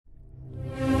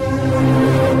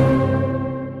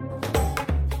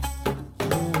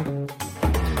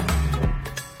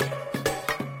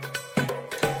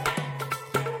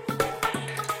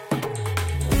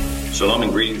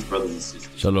greetings, brothers and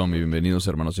sisters. Shalom y bienvenidos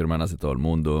hermanos y hermanas de todo el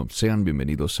mundo. Sean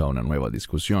bienvenidos a una nueva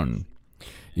discusión.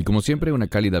 Y como siempre, una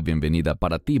cálida bienvenida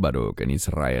para ti, Baruch, en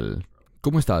Israel.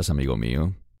 ¿Cómo estás, amigo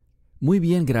mío? Muy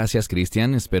bien, gracias,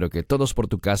 Cristian. Espero que todos por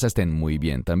tu casa estén muy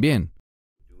bien también.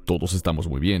 Todos estamos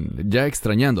muy bien, ya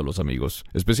extrañándolos, amigos,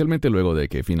 especialmente luego de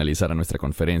que finalizara nuestra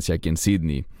conferencia aquí en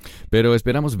Sydney. Pero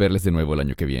esperamos verles de nuevo el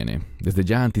año que viene. Desde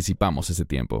ya anticipamos ese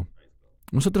tiempo.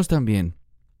 Nosotros también.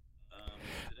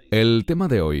 El tema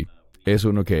de hoy es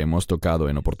uno que hemos tocado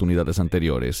en oportunidades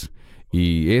anteriores,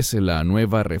 y es la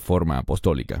Nueva Reforma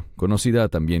Apostólica, conocida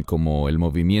también como el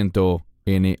movimiento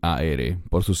NAR,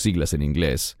 por sus siglas en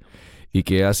inglés, y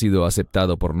que ha sido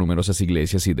aceptado por numerosas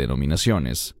iglesias y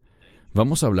denominaciones.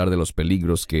 Vamos a hablar de los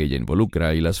peligros que ella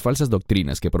involucra y las falsas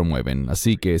doctrinas que promueven,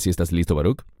 así que si estás listo,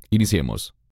 Baruch,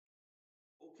 iniciemos.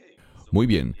 Muy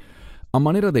bien. A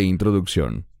manera de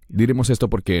introducción, diremos esto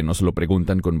porque nos lo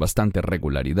preguntan con bastante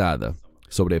regularidad,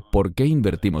 sobre por qué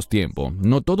invertimos tiempo,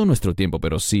 no todo nuestro tiempo,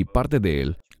 pero sí parte de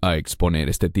él, a exponer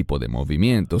este tipo de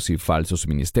movimientos y falsos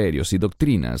ministerios y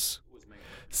doctrinas.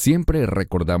 Siempre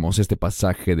recordamos este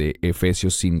pasaje de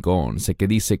Efesios 5:11 que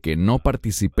dice que no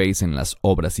participéis en las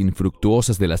obras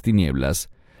infructuosas de las tinieblas,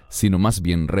 sino más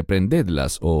bien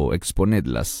reprendedlas o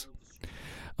exponedlas.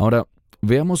 Ahora,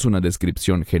 veamos una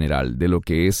descripción general de lo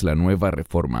que es la Nueva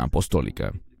Reforma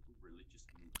Apostólica.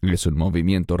 Es un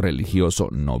movimiento religioso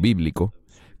no bíblico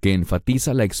que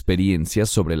enfatiza la experiencia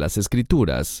sobre las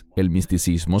Escrituras, el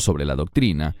misticismo sobre la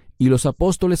doctrina y los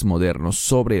apóstoles modernos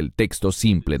sobre el texto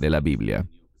simple de la Biblia.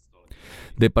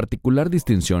 De particular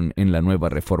distinción en la Nueva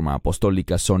Reforma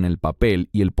Apostólica son el papel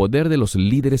y el poder de los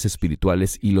líderes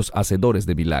espirituales y los hacedores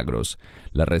de milagros,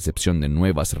 la recepción de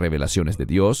nuevas revelaciones de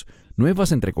Dios,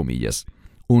 nuevas entre comillas,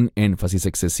 un énfasis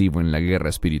excesivo en la guerra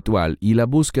espiritual y la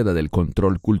búsqueda del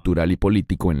control cultural y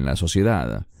político en la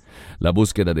sociedad. La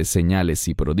búsqueda de señales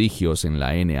y prodigios en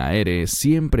la NAR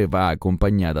siempre va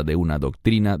acompañada de una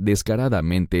doctrina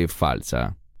descaradamente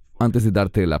falsa. Antes de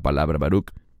darte la palabra,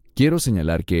 Baruch, quiero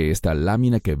señalar que esta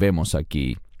lámina que vemos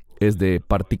aquí es de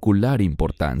particular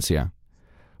importancia,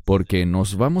 porque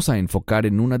nos vamos a enfocar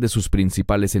en una de sus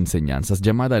principales enseñanzas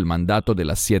llamada el mandato de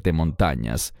las 7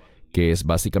 montañas, que es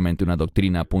básicamente una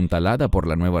doctrina apuntalada por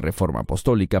la Nueva Reforma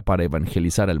Apostólica para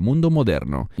evangelizar al mundo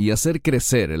moderno y hacer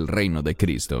crecer el reino de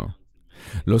Cristo.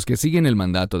 Los que siguen el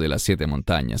mandato de las 7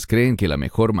 montañas creen que la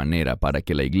mejor manera para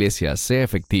que la iglesia sea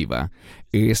efectiva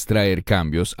es traer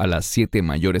cambios a las 7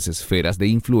 mayores esferas de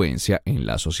influencia en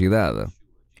la sociedad.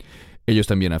 Ellos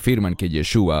también afirman que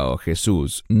Yeshua o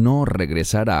Jesús no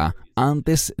regresará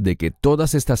antes de que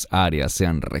todas estas áreas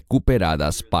sean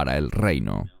recuperadas para el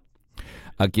reino.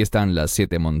 Aquí están las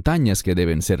 7 montañas que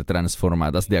deben ser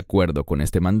transformadas de acuerdo con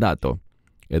este mandato: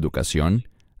 educación,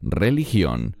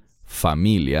 religión,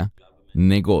 familia,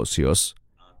 negocios,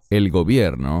 el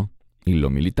gobierno y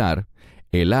lo militar,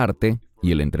 el arte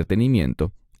y el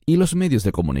entretenimiento, y los medios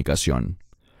de comunicación.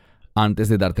 Antes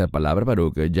de darte la palabra,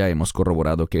 Baruch, ya hemos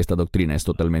corroborado que esta doctrina es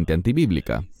totalmente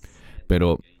antibíblica,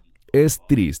 pero es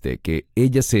triste que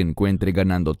ella se encuentre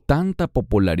ganando tanta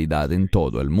popularidad en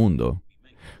todo el mundo.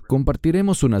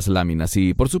 Compartiremos unas láminas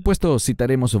y, por supuesto,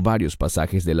 citaremos varios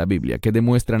pasajes de la Biblia que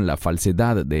demuestran la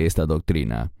falsedad de esta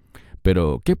doctrina.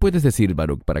 Pero, ¿qué puedes decir,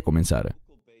 Baruch, para comenzar?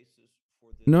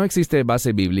 No existe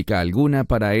base bíblica alguna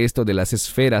para esto de las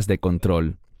esferas de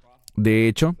control. De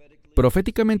hecho,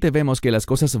 proféticamente vemos que las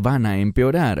cosas van a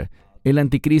empeorar. El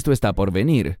anticristo está por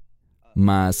venir.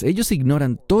 Mas ellos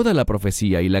ignoran toda la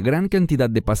profecía y la gran cantidad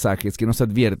de pasajes que nos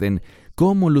advierten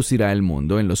cómo lucirá el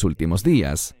mundo en los últimos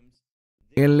días.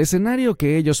 El escenario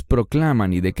que ellos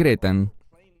proclaman y decretan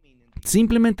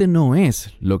simplemente no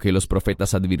es lo que los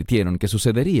profetas advirtieron que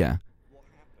sucedería.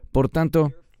 Por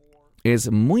tanto,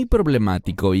 es muy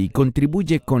problemático y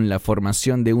contribuye con la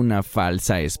formación de una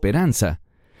falsa esperanza.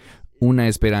 Una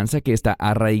esperanza que está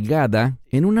arraigada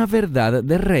en una verdad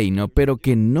de reino, pero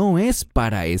que no es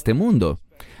para este mundo.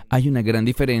 Hay una gran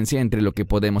diferencia entre lo que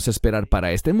podemos esperar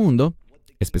para este mundo,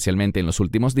 especialmente en los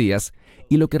últimos días,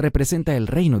 y lo que representa el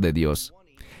reino de Dios.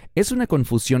 Es una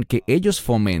confusión que ellos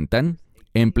fomentan,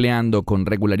 empleando con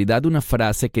regularidad una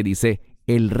frase que dice,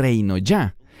 el reino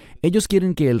ya. Ellos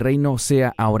quieren que el reino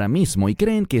sea ahora mismo y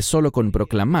creen que solo con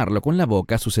proclamarlo con la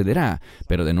boca sucederá.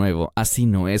 Pero de nuevo, así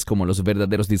no es como los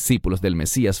verdaderos discípulos del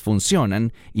Mesías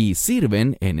funcionan y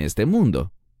sirven en este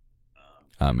mundo.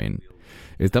 Amén.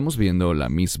 Estamos viendo la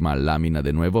misma lámina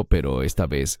de nuevo, pero esta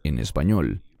vez en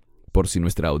español, por si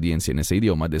nuestra audiencia en ese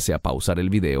idioma desea pausar el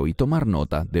video y tomar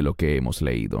nota de lo que hemos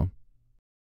leído.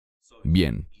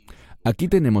 Bien, aquí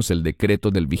tenemos el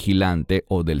decreto del vigilante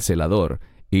o del celador,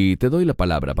 y te doy la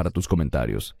palabra para tus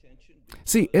comentarios.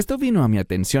 Sí, esto vino a mi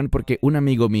atención porque un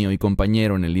amigo mío y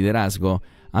compañero en el liderazgo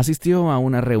asistió a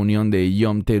una reunión de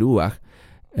Yom Teruah,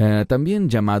 también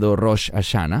llamado Rosh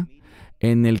Hashanah,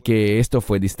 en el que esto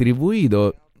fue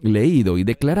distribuido, leído y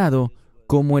declarado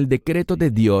como el decreto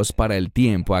de Dios para el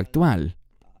tiempo actual.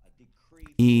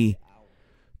 Y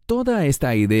toda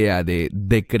esta idea de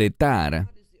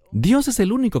decretar, Dios es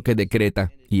el único que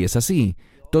decreta, y es así.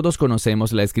 Todos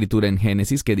conocemos la escritura en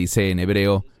Génesis que dice en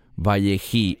hebreo,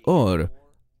 Vayehi or,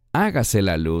 hágase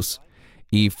la luz,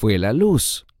 y fue la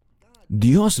luz.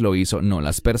 Dios lo hizo, no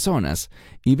las personas.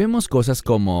 Y vemos cosas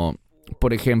como,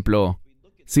 por ejemplo,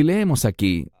 si leemos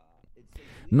aquí,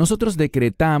 nosotros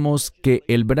decretamos que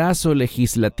el brazo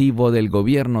legislativo del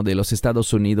gobierno de los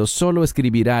Estados Unidos solo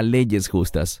escribirá leyes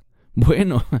justas.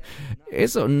 Bueno,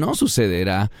 eso no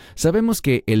sucederá. Sabemos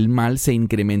que el mal se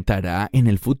incrementará en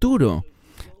el futuro.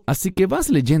 Así que vas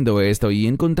leyendo esto y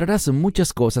encontrarás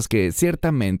muchas cosas que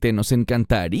ciertamente nos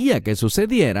encantaría que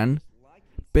sucedieran,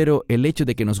 pero el hecho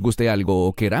de que nos guste algo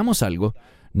o queramos algo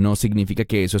no significa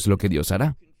que eso es lo que Dios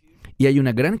hará. Y hay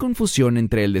una gran confusión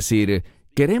entre el decir,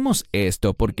 queremos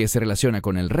esto porque se relaciona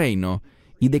con el reino,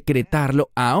 y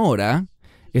decretarlo ahora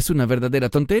es una verdadera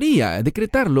tontería.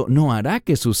 Decretarlo no hará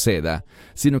que suceda,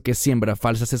 sino que siembra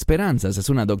falsas esperanzas. Es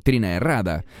una doctrina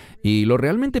errada. Y lo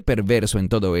realmente perverso en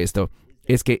todo esto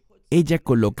es que ella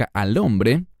coloca al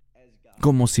hombre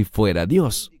como si fuera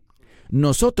Dios.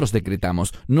 Nosotros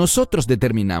decretamos, nosotros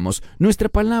determinamos, nuestra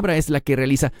palabra es la que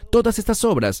realiza todas estas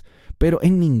obras, pero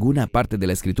en ninguna parte de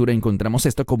la Escritura encontramos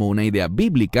esto como una idea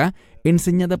bíblica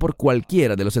enseñada por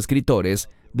cualquiera de los escritores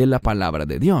de la palabra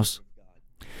de Dios.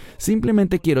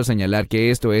 Simplemente quiero señalar que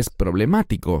esto es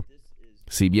problemático.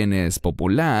 Si bien es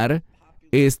popular,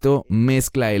 esto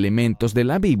mezcla elementos de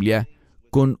la Biblia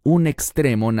con un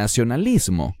extremo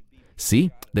nacionalismo.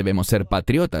 Sí, debemos ser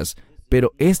patriotas,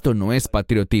 pero esto no es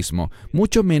patriotismo,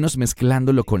 mucho menos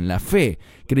mezclándolo con la fe,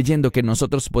 creyendo que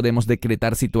nosotros podemos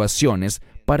decretar situaciones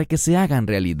para que se hagan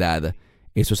realidad.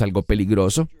 Eso es algo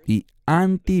peligroso y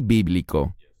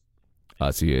antibíblico.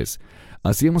 Así es.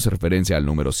 Hacíamos referencia al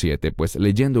número 7, pues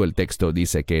leyendo el texto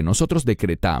dice que nosotros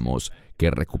decretamos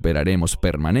que recuperaremos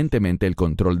permanentemente el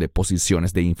control de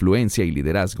posiciones de influencia y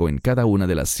liderazgo en cada una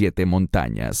de las 7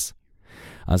 montañas.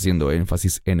 Haciendo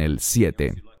énfasis en el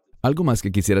 7. ¿Algo más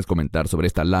que quisieras comentar sobre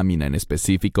esta lámina en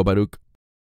específico, Baruch?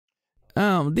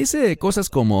 Dice cosas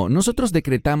como, nosotros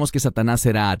decretamos que Satanás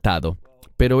será atado,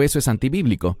 pero eso es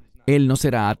antibíblico. Él no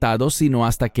será atado sino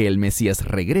hasta que el Mesías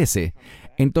regrese.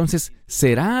 Entonces,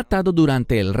 será atado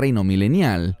durante el reino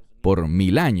milenial, por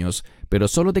 1000 años, pero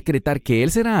solo decretar que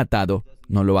Él será atado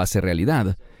no lo hace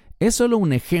realidad. Es solo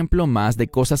un ejemplo más de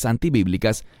cosas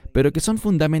antibíblicas, pero que son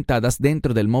fundamentadas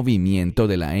dentro del movimiento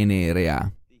de la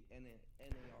NRA.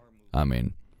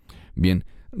 Amén. Bien,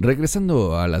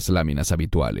 regresando a las láminas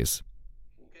habituales.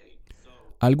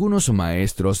 Algunos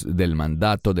maestros del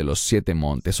mandato de los 7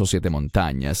 montes o 7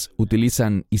 montañas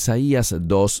utilizan Isaías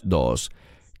 2:2,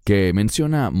 que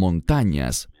menciona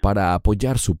montañas para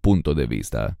apoyar su punto de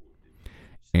vista.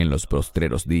 En los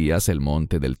postreros días el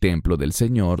monte del templo del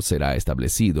Señor será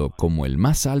establecido como el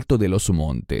más alto de los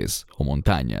montes o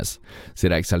montañas.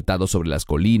 Será exaltado sobre las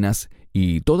colinas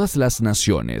y todas las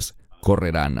naciones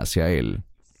correrán hacia él.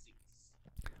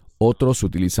 Otros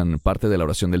utilizan parte de la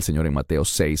oración del Señor en Mateo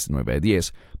 6, 9 a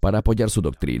 10 para apoyar su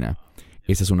doctrina.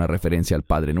 Esa es una referencia al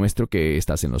Padre nuestro que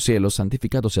estás en los cielos,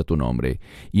 santificado sea tu nombre.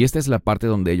 Y esta es la parte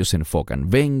donde ellos se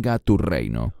enfocan. Venga tu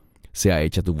reino. Sea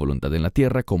hecha tu voluntad en la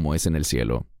tierra como es en el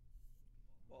cielo.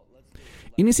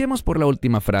 Iniciemos por la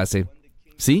última frase.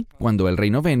 Sí, cuando el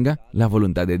reino venga, la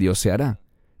voluntad de Dios se hará.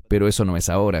 Pero eso no es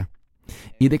ahora.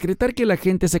 Y decretar que la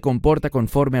gente se comporta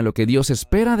conforme a lo que Dios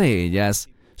espera de ellas,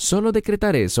 solo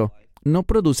decretar eso, no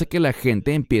produce que la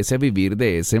gente empiece a vivir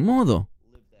de ese modo.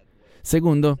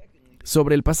 Segundo,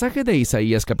 sobre el pasaje de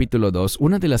Isaías capítulo 2,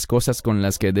 una de las cosas con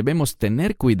las que debemos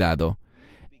tener cuidado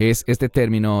es este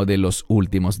término de los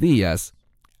últimos días,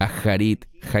 Aharit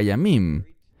Hayamim.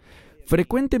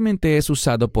 Frecuentemente es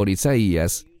usado por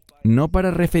Isaías, no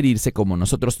para referirse como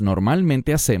nosotros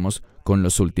normalmente hacemos con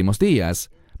los últimos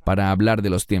días, para hablar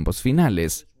de los tiempos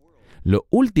finales, lo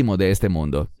último de este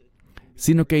mundo,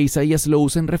 sino que Isaías lo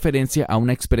usa en referencia a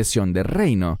una expresión de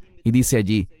reino, y dice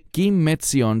allí, Kim met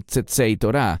Sion tzetzei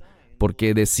Torah,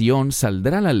 porque de Sion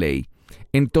saldrá la ley.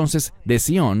 Entonces, de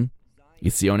Sion, y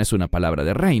Sion es una palabra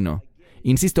de reino.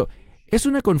 Insisto, es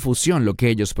una confusión lo que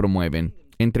ellos promueven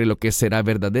entre lo que será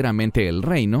verdaderamente el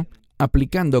reino,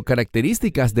 aplicando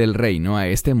características del reino a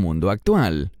este mundo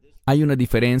actual. Hay una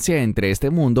diferencia entre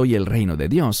este mundo y el reino de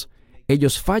Dios.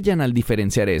 Ellos fallan al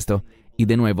diferenciar esto, y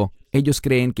de nuevo, ellos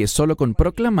creen que solo con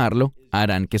proclamarlo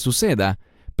harán que suceda,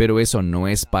 pero eso no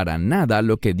es para nada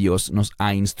lo que Dios nos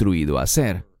ha instruido a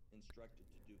hacer.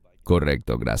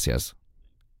 Correcto, gracias.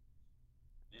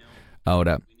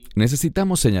 Ahora,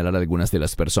 necesitamos señalar algunas de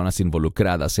las personas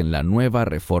involucradas en la Nueva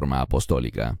Reforma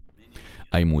Apostólica.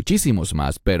 Hay muchísimos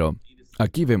más, pero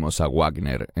aquí vemos a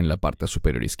Wagner en la parte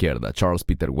superior izquierda, Charles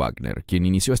Peter Wagner, quien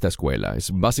inició esta escuela. Es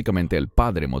básicamente el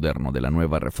padre moderno de la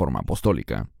Nueva Reforma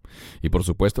Apostólica. Y por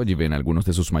supuesto allí ven algunos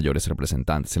de sus mayores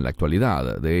representantes en la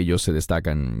actualidad. De ellos se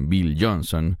destacan Bill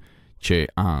Johnson, Che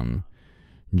Ahn,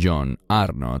 John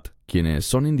Arnott, quienes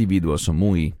son individuos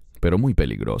muy, pero muy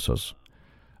peligrosos.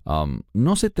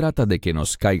 No se trata de que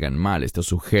nos caigan mal estos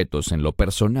sujetos en lo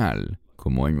personal,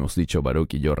 como hemos dicho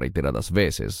Baruch y yo reiteradas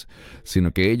veces,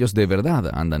 sino que ellos de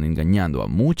verdad andan engañando a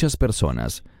muchas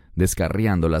personas,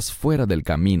 descarriándolas fuera del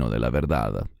camino de la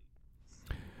verdad.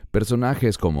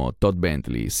 Personajes como Todd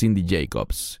Bentley, Cindy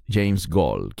Jacobs, James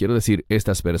Gold, quiero decir,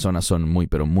 estas personas son muy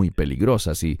pero muy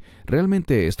peligrosas y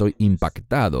realmente estoy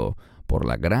impactado por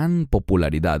la gran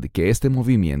popularidad que este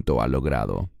movimiento ha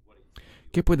logrado.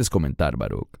 ¿Qué puedes comentar,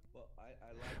 Baruch?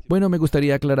 Bueno, me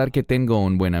gustaría aclarar que tengo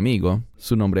un buen amigo.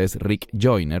 Su nombre es Rick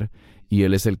Joyner, y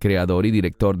él es el creador y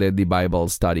director de The Bible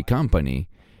Study Company.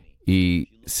 Y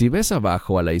si ves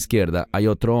abajo a la izquierda, hay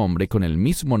otro hombre con el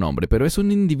mismo nombre, pero es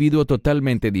un individuo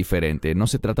totalmente diferente. No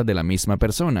se trata de la misma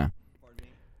persona.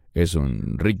 Es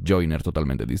un Rick Joyner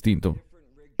totalmente distinto.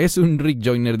 Es un Rick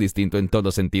Joyner distinto en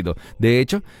todo sentido. De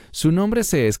hecho, su nombre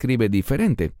se escribe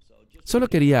diferente. Solo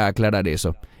quería aclarar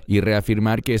eso y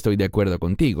reafirmar que estoy de acuerdo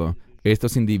contigo.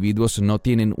 Estos individuos no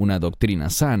tienen una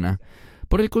doctrina sana.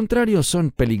 Por el contrario,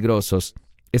 son peligrosos.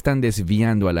 Están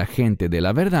desviando a la gente de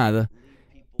la verdad.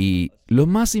 Y lo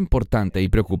más importante y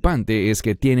preocupante es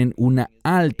que tienen una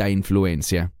alta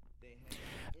influencia.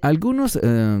 Algunos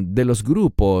de los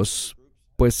grupos,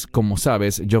 pues como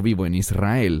sabes, yo vivo en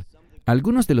Israel.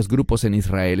 Algunos de los grupos en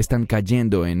Israel están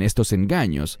cayendo en estos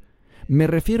engaños. Me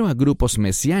refiero a grupos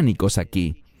mesiánicos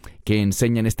aquí, que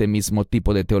enseñan este mismo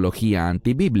tipo de teología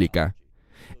antibíblica.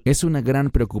 Es una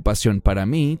gran preocupación para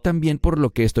mí también por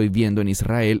lo que estoy viendo en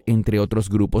Israel entre otros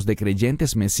grupos de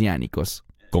creyentes mesiánicos.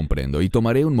 Comprendo, y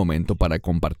tomaré un momento para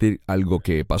compartir algo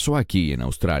que pasó aquí en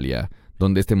Australia,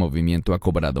 donde este movimiento ha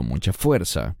cobrado mucha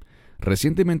fuerza.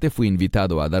 Recientemente fui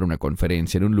invitado a dar una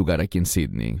conferencia en un lugar aquí en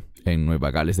Sydney, en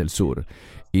Nueva Gales del Sur,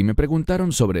 y me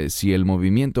preguntaron sobre si el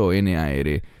movimiento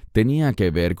NAR tenía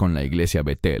que ver con la iglesia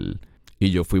Betel. Y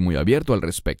yo fui muy abierto al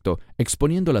respecto,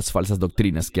 exponiendo las falsas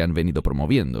doctrinas que han venido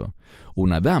promoviendo.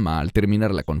 Una dama, al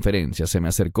terminar la conferencia, se me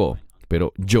acercó,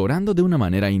 pero llorando de una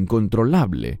manera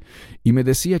incontrolable, y me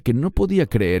decía que no podía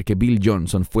creer que Bill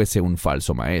Johnson fuese un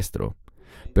falso maestro.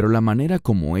 Pero la manera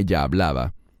como ella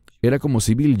hablaba era como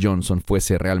si Bill Johnson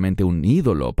fuese realmente un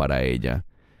ídolo para ella,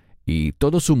 y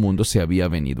todo su mundo se había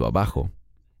venido abajo.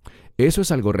 Eso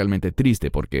es algo realmente triste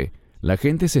porque la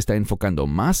gente se está enfocando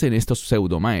más en estos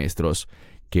pseudomaestros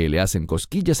que le hacen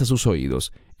cosquillas a sus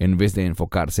oídos en vez de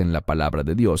enfocarse en la palabra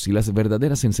de Dios y las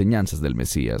verdaderas enseñanzas del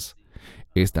Mesías.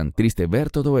 Es tan triste ver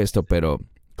todo esto, pero,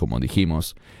 como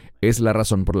dijimos, es la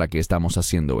razón por la que estamos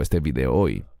haciendo este video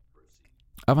hoy.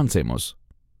 Avancemos.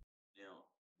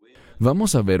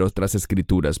 Vamos a ver otras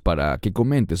escrituras para que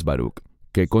comentes, Baruch,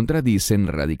 que contradicen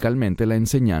radicalmente la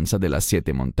enseñanza de las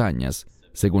 7 montañas,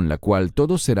 según la cual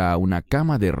todo será una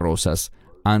cama de rosas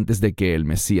antes de que el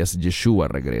Mesías Yeshua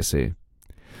regrese.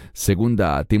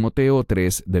 Segunda a Timoteo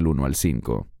 3, del 1 al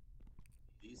 5.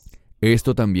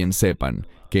 Esto también sepan,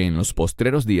 que en los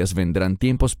postreros días vendrán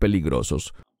tiempos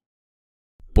peligrosos,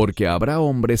 porque habrá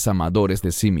hombres amadores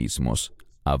de sí mismos,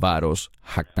 avaros,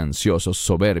 jactanciosos,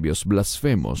 soberbios,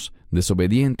 blasfemos,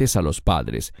 desobedientes a los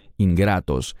padres,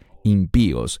 ingratos,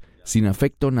 impíos, sin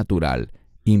afecto natural,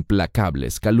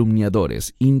 implacables,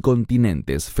 calumniadores,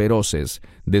 incontinentes, feroces,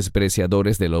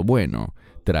 despreciadores de lo bueno,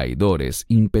 traidores,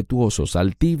 impetuosos,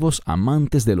 altivos,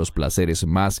 amantes de los placeres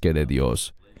más que de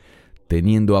Dios,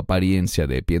 teniendo apariencia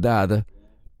de piedad,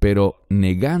 pero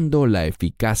negando la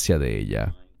eficacia de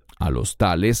ella. A los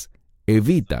tales,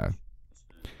 evita.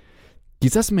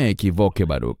 Quizás me equivoque,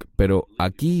 Baruch, pero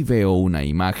aquí veo una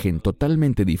imagen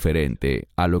totalmente diferente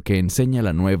a lo que enseña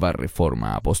la Nueva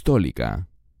Reforma Apostólica.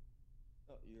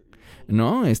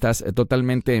 No, estás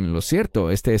totalmente en lo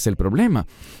cierto. Este es el problema.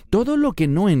 Todo lo que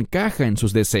no encaja en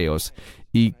sus deseos,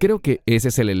 y creo que ese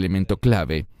es el elemento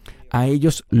clave, a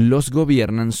ellos los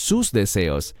gobiernan sus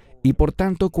deseos, y por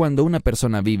tanto cuando una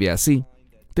persona vive así,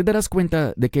 te darás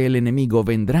cuenta de que el enemigo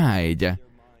vendrá a ella,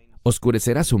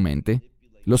 oscurecerá su mente,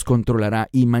 los controlará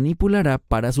y manipulará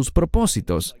para sus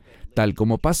propósitos, tal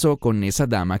como pasó con esa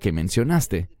dama que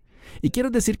mencionaste. Y quiero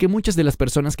decir que muchas de las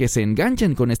personas que se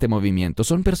enganchan con este movimiento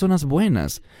son personas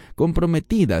buenas,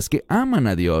 comprometidas, que aman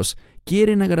a Dios,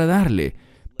 quieren agradarle,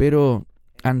 pero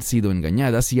han sido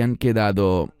engañadas y han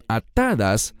quedado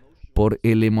atadas por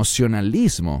el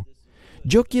emocionalismo.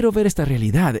 Yo quiero ver esta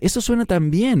realidad. Eso suena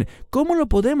tan bien. ¿Cómo lo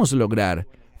podemos lograr?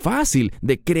 Fácil,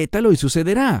 decrétalo y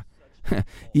sucederá.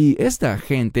 Y esta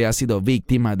gente ha sido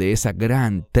víctima de esa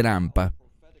gran trampa.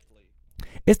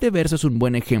 Este verso es un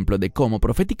buen ejemplo de cómo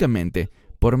proféticamente,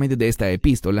 por medio de esta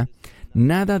epístola,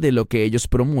 nada de lo que ellos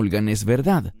promulgan es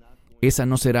verdad. Esa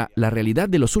no será la realidad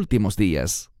de los últimos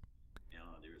días.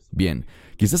 Bien,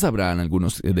 quizás habrán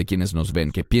algunos de quienes nos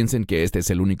ven que piensen que este es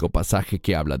el único pasaje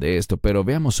que habla de esto, pero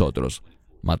veamos otros.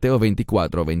 Mateo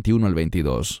 24, 21 al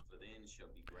 22.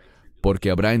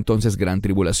 Porque habrá entonces gran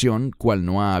tribulación, cual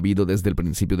no ha habido desde el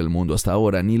principio del mundo hasta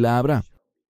ahora, ni la habrá.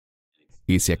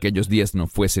 Y si aquellos días no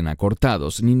fuesen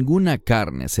acortados, ninguna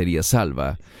carne sería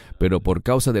salva, pero por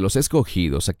causa de los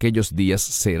escogidos, aquellos días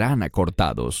serán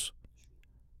acortados.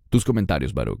 Tus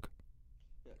comentarios, Baruch.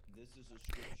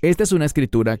 Esta es una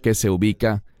escritura que se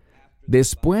ubica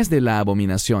después de la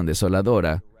abominación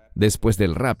desoladora, después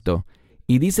del rapto,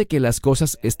 y dice que las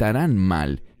cosas estarán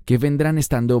mal, que vendrán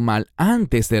estando mal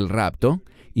antes del rapto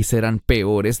y serán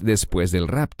peores después del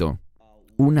rapto.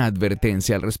 Una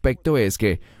advertencia al respecto es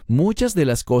que muchas de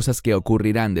las cosas que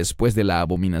ocurrirán después de la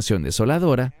abominación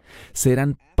desoladora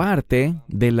serán parte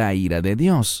de la ira de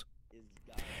Dios.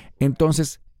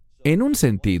 Entonces, en un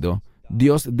sentido,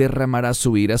 Dios derramará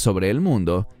su ira sobre el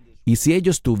mundo, y si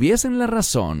ellos tuviesen la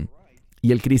razón,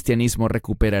 y el cristianismo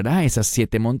recuperará esas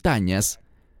 7 montañas,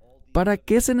 ¿para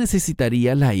qué se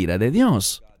necesitaría la ira de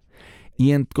Dios?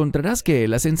 Y encontrarás que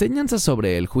las enseñanzas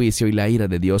sobre el juicio y la ira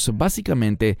de Dios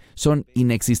básicamente son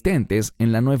inexistentes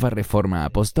en la Nueva Reforma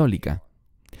Apostólica.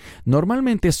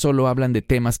 Normalmente solo hablan de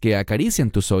temas que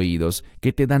acarician tus oídos,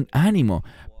 que te dan ánimo,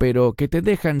 pero que te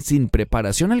dejan sin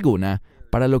preparación alguna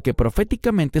para lo que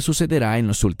proféticamente sucederá en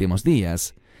los últimos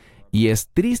días. Y es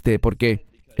triste porque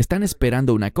están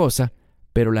esperando una cosa,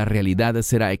 pero la realidad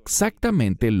será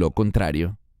exactamente lo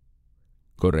contrario.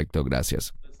 Correcto,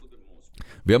 gracias.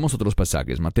 Veamos otros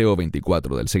pasajes. Mateo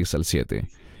 24, del 6 al 7.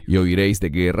 Y oiréis de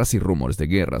guerras y rumores de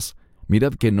guerras.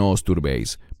 Mirad que no os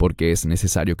turbéis, porque es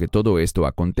necesario que todo esto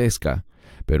acontezca.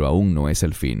 Pero aún no es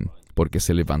el fin, porque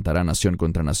se levantará nación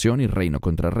contra nación y reino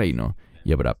contra reino,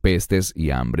 y habrá pestes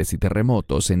y hambres y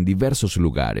terremotos en diversos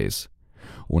lugares.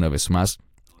 Una vez más,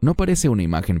 no parece una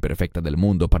imagen perfecta del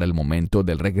mundo para el momento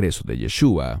del regreso de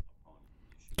Yeshua.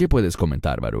 ¿Qué puedes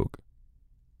comentar, Baruch?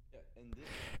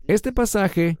 Este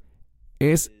pasaje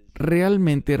es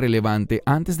realmente relevante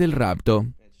antes del rapto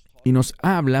y nos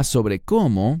habla sobre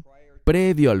cómo,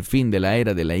 previo al fin de la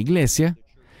era de la Iglesia,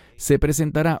 se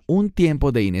presentará un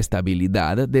tiempo de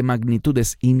inestabilidad de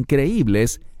magnitudes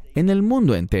increíbles en el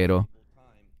mundo entero.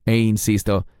 E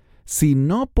insisto, si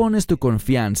no pones tu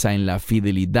confianza en la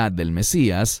fidelidad del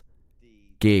Mesías,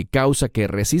 que causa que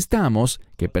resistamos,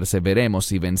 que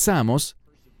perseveremos y venzamos,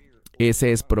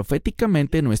 ese es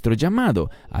proféticamente nuestro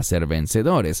llamado, a ser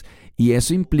vencedores, y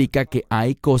eso implica que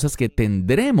hay cosas que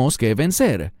tendremos que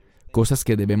vencer, cosas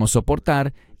que debemos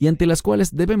soportar y ante las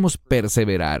cuales debemos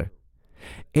perseverar.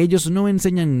 Ellos no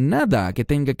enseñan nada que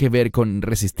tenga que ver con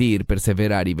resistir,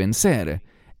 perseverar y vencer.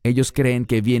 Ellos creen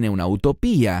que viene una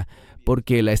utopía,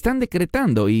 porque la están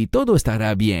decretando y todo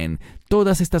estará bien.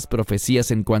 Todas estas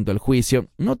profecías en cuanto al juicio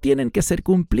no tienen que ser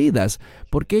cumplidas,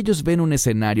 porque ellos ven un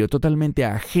escenario totalmente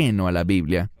ajeno a la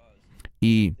Biblia.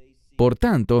 Y, por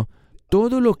tanto,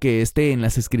 todo lo que esté en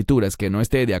las Escrituras que no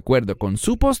esté de acuerdo con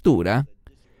su postura,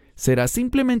 será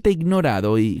simplemente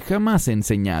ignorado y jamás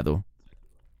enseñado.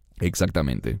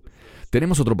 Exactamente.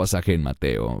 Tenemos otro pasaje en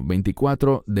Mateo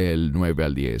 24, del 9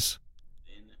 al 10.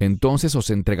 Entonces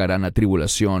os entregarán a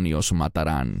tribulación y os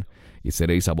matarán, y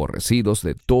seréis aborrecidos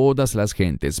de todas las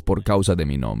gentes por causa de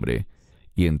mi nombre.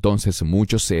 Y entonces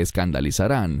muchos se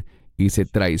escandalizarán, y se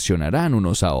traicionarán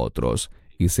unos a otros,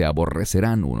 y se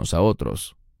aborrecerán unos a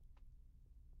otros.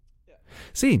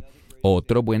 Sí,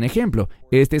 otro buen ejemplo.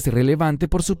 Este es relevante,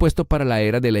 por supuesto, para la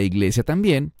era de la Iglesia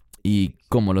también. ¿Y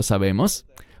cómo lo sabemos?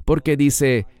 Porque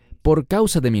dice, por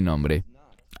causa de mi nombre.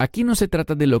 Aquí no se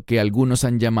trata de lo que algunos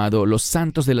han llamado los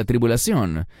santos de la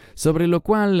tribulación, sobre lo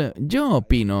cual yo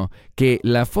opino que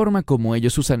la forma como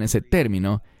ellos usan ese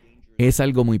término es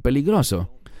algo muy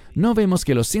peligroso. No vemos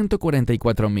que los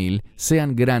 144,000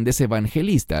 sean grandes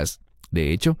evangelistas.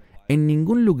 De hecho, en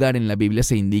ningún lugar en la Biblia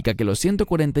se indica que los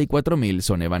 144,000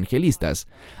 son evangelistas.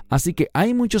 Así que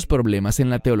hay muchos problemas en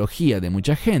la teología de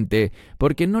mucha gente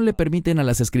porque no le permiten a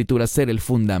las Escrituras ser el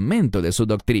fundamento de su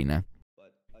doctrina.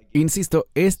 Insisto,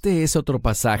 este es otro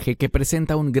pasaje que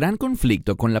presenta un gran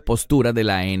conflicto con la postura de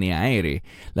la NAR,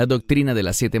 la doctrina de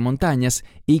las 7 montañas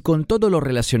y con todo lo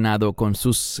relacionado con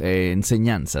sus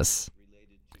enseñanzas.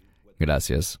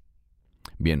 Gracias.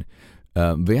 Bien,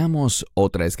 veamos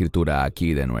otra escritura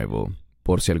aquí de nuevo,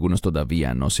 por si algunos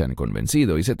todavía no se han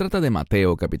convencido, y se trata de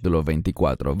Mateo capítulo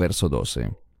 24, verso 12.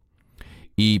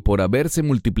 Y por haberse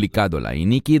multiplicado la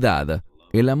iniquidad,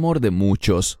 el amor de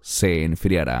muchos se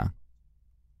enfriará.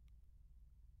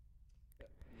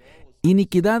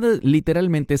 Iniquidad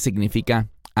literalmente significa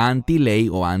anti-ley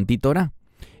o anti-Torah.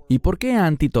 ¿Y por qué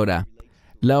anti-Torah?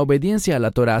 La obediencia a la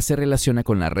Torah se relaciona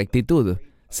con la rectitud.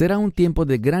 Será un tiempo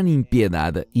de gran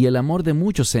impiedad y el amor de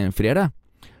muchos se enfriará.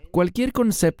 Cualquier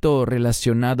concepto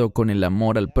relacionado con el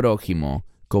amor al prójimo,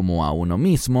 como a uno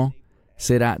mismo,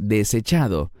 será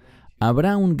desechado.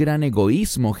 Habrá un gran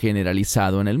egoísmo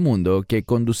generalizado en el mundo que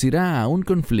conducirá a un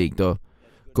conflicto.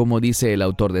 Como dice el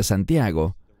autor de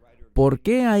Santiago, ¿por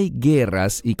qué hay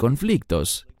guerras y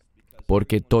conflictos?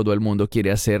 Porque todo el mundo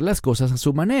quiere hacer las cosas a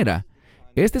su manera.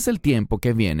 Este es el tiempo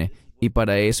que viene, y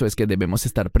para eso es que debemos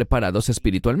estar preparados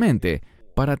espiritualmente,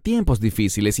 para tiempos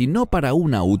difíciles y no para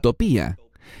una utopía.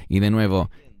 Y de nuevo,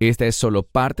 esta es solo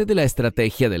parte de la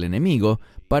estrategia del enemigo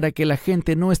para que la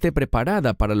gente no esté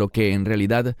preparada para lo que en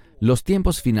realidad los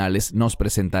tiempos finales nos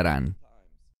presentarán.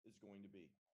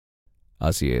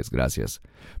 Así es, gracias.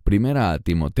 Primera a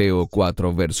Timoteo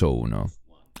 4, verso 1.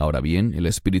 Ahora bien, el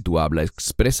Espíritu habla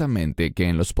expresamente que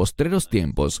en los postreros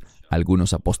tiempos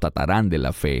algunos apostatarán de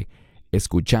la fe,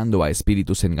 escuchando a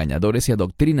espíritus engañadores y a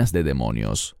doctrinas de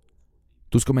demonios.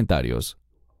 Tus comentarios.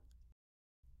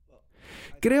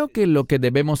 Creo que lo que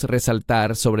debemos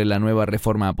resaltar sobre la Nueva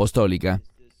Reforma Apostólica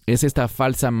es esta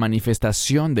falsa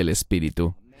manifestación del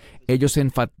Espíritu. Ellos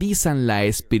enfatizan la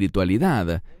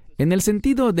espiritualidad, en el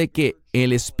sentido de que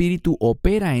el Espíritu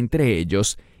opera entre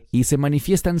ellos y se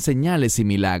manifiestan señales y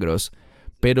milagros.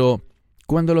 Pero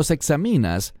cuando los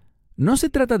examinas, no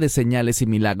se trata de señales y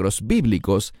milagros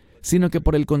bíblicos, sino que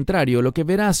por el contrario lo que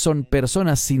verás son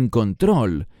personas sin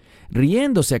control,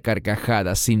 riéndose a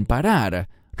carcajadas sin parar,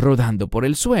 rodando por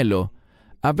el suelo,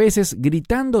 a veces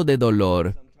gritando de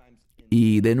dolor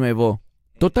y, de nuevo,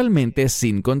 totalmente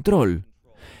sin control.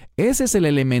 Ese es el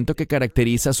elemento que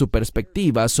caracteriza su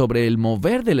perspectiva sobre el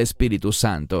mover del Espíritu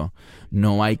Santo.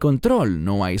 No hay control,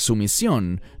 no hay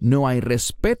sumisión, no hay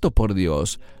respeto por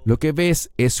Dios. Lo que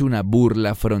ves es una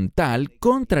burla frontal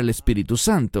contra el Espíritu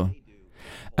Santo.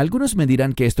 Algunos me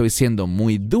dirán que estoy siendo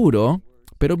muy duro,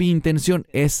 pero mi intención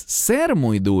es ser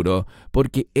muy duro,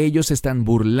 porque ellos están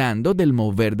burlando del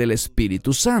mover del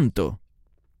Espíritu Santo.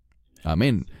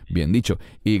 Amén, bien dicho,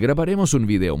 y grabaremos un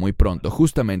video muy pronto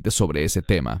justamente sobre ese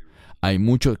tema. Hay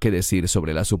mucho que decir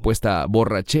sobre la supuesta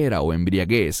borrachera o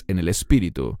embriaguez en el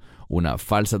espíritu, una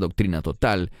falsa doctrina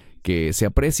total que se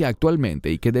aprecia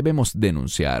actualmente y que debemos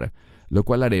denunciar, lo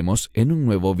cual haremos en un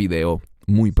nuevo video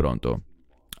muy pronto.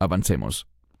 Avancemos.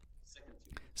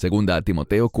 Segunda a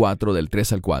Timoteo 4, del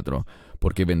 3 al 4.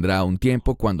 Porque vendrá un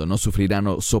tiempo cuando no sufrirán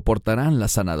o soportarán la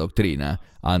sana doctrina,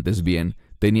 antes bien,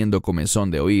 teniendo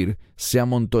comezón de oír, se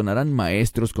amontonarán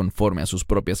maestros conforme a sus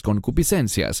propias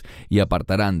concupiscencias, y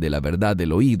apartarán de la verdad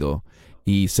del oído,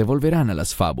 y se volverán a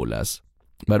las fábulas.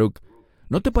 Baruch,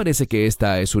 ¿no te parece que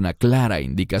esta es una clara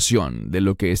indicación de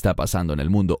lo que está pasando en el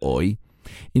mundo hoy,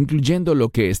 incluyendo lo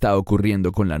que está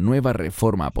ocurriendo con la Nueva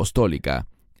Reforma Apostólica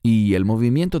y el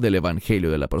movimiento del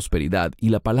Evangelio de la Prosperidad y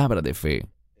la palabra de fe?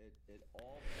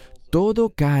 Todo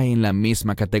cae en la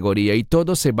misma categoría y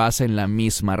todo se basa en la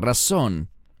misma razón.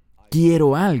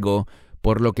 Quiero algo,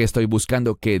 por lo que estoy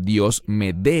buscando que Dios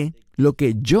me dé lo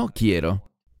que yo quiero.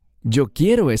 Yo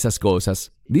quiero esas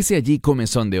cosas. Dice allí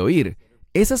comezón de oír.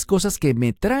 Esas cosas que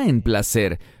me traen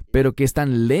placer, pero que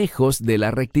están lejos de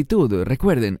la rectitud.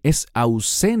 Recuerden, es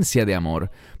ausencia de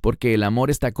amor, porque el amor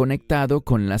está conectado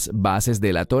con las bases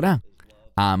de la Torá.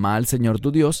 Ama al Señor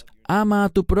tu Dios, ama a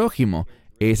tu prójimo.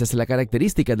 Esa es la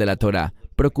característica de la Torá,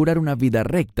 procurar una vida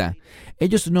recta.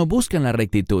 Ellos no buscan la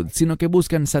rectitud, sino que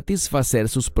buscan satisfacer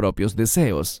sus propios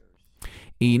deseos.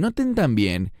 Y noten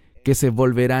también que se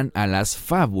volverán a las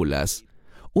fábulas.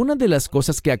 Una de las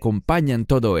cosas que acompañan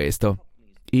todo esto,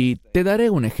 y te daré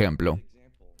un ejemplo.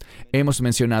 Hemos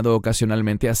mencionado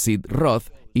ocasionalmente a Sid Roth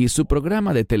y su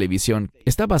programa de televisión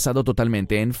está basado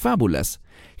totalmente en fábulas.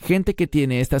 Gente que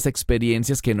tiene estas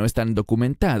experiencias que no están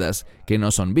documentadas, que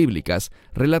no son bíblicas,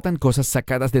 relatan cosas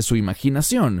sacadas de su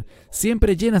imaginación,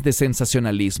 siempre llenas de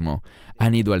sensacionalismo.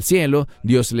 Han ido al cielo,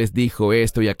 Dios les dijo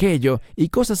esto y aquello, y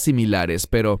cosas similares,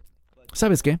 pero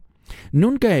 ¿sabes qué?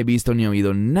 Nunca he visto ni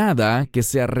oído nada que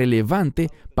sea relevante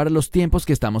para los tiempos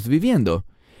que estamos viviendo.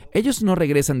 Ellos no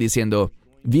regresan diciendo,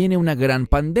 Viene una gran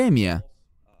pandemia.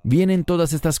 Vienen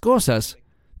todas estas cosas.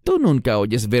 Tú nunca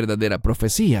oyes verdadera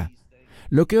profecía.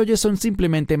 Lo que oyes son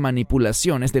simplemente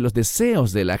manipulaciones de los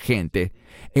deseos de la gente,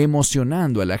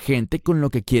 emocionando a la gente con lo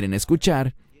que quieren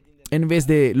escuchar, en vez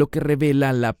de lo que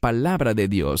revela la palabra de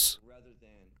Dios.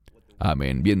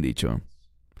 Amén, bien dicho.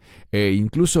 E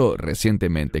incluso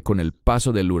recientemente, con el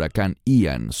paso del huracán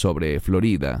Ian sobre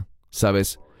Florida,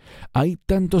 ¿sabes? Hay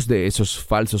tantos de esos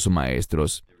falsos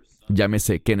maestros,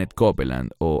 llámese Kenneth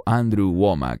Copeland o Andrew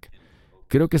Womack,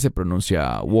 creo que se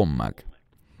pronuncia Womack,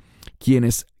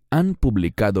 quienes han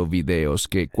publicado videos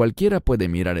que cualquiera puede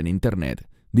mirar en Internet,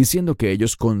 diciendo que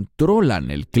ellos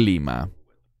controlan el clima,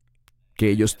 que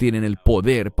ellos tienen el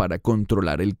poder para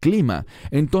controlar el clima.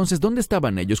 Entonces, ¿dónde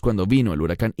estaban ellos cuando vino el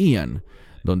huracán Ian?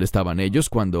 ¿Dónde estaban ellos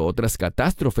cuando otras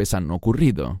catástrofes han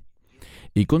ocurrido?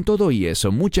 Y con todo y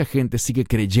eso, mucha gente sigue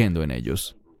creyendo en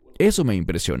ellos. Eso me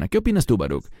impresiona. ¿Qué opinas tú,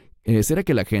 Baruch? ¿Será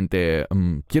que la gente...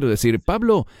 quiero decir,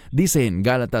 Pablo dice en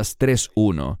Gálatas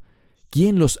 3:1,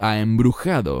 ¿quién los ha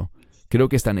embrujado? Creo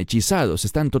que están hechizados,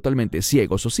 están totalmente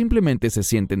ciegos o simplemente se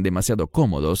sienten demasiado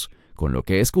cómodos con lo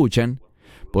que escuchan,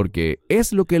 porque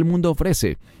es lo que el mundo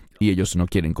ofrece, y ellos no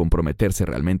quieren comprometerse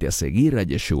realmente a seguir a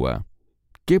Yeshua.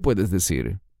 ¿Qué puedes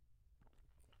decir?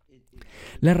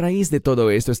 La raíz de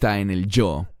todo esto está en el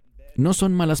yo. No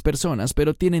son malas personas,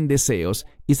 pero tienen deseos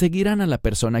y seguirán a la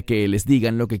persona que les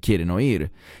digan lo que quieren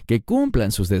oír, que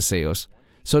cumplan sus deseos.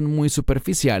 Son muy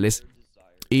superficiales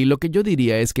y lo que yo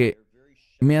diría es que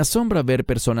me asombra ver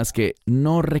personas que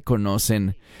no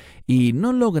reconocen y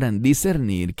no logran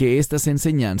discernir que estas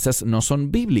enseñanzas no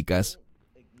son bíblicas.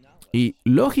 Y,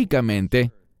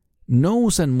 lógicamente, no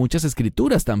usan muchas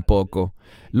escrituras tampoco.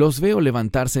 Los veo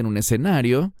levantarse en un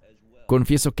escenario.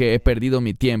 Confieso que he perdido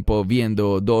mi tiempo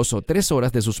viendo 2 o 3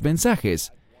 horas de sus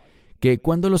mensajes, que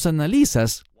cuando los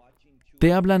analizas,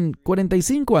 te hablan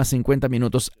 45 a 50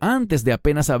 minutos antes de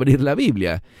apenas abrir la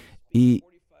Biblia. ¿Y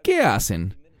qué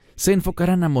hacen? Se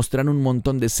enfocarán a mostrar un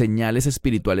montón de señales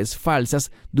espirituales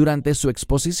falsas durante su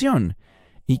exposición,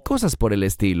 y cosas por el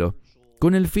estilo,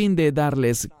 con el fin de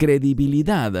darles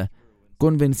credibilidad,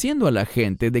 convenciendo a la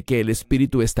gente de que el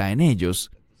Espíritu está en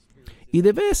ellos. Y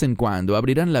de vez en cuando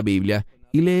abrirán la Biblia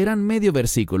y leerán medio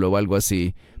versículo o algo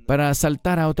así, para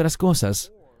saltar a otras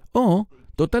cosas. O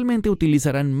totalmente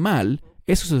utilizarán mal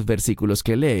esos versículos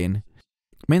que leen.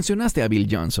 Mencionaste a Bill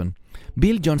Johnson.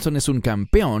 Bill Johnson es un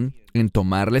campeón en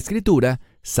tomar la Escritura,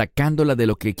 sacándola de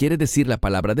lo que quiere decir la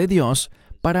palabra de Dios,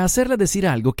 para hacerla decir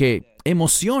algo que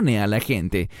emocione a la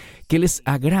gente, que les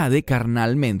agrade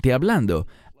carnalmente hablando,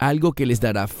 algo que les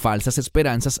dará falsas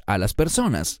esperanzas a las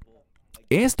personas.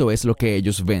 Esto es lo que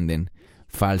ellos venden,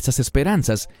 falsas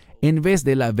esperanzas, en vez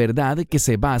de la verdad que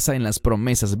se basa en las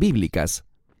promesas bíblicas.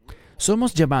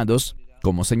 Somos llamados,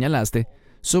 como señalaste,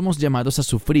 somos llamados a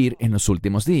sufrir en los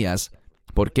últimos días.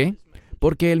 ¿Por qué?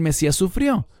 Porque el Mesías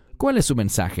sufrió. ¿Cuál es su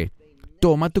mensaje?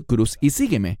 Toma tu cruz y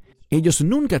sígueme. Ellos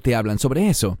nunca te hablan sobre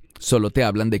eso, solo te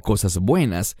hablan de cosas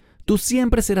buenas. Tú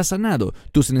siempre serás sanado,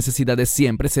 tus necesidades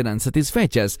siempre serán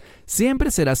satisfechas,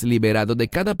 siempre serás liberado de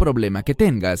cada problema que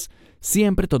tengas.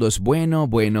 Siempre todo es bueno,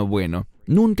 bueno, bueno.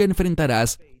 Nunca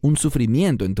enfrentarás un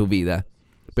sufrimiento en tu vida.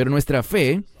 Pero nuestra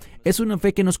fe es una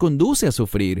fe que nos conduce a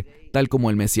sufrir, tal como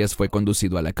el Mesías fue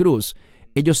conducido a la cruz.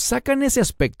 Ellos sacan ese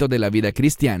aspecto de la vida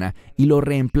cristiana y lo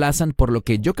reemplazan por lo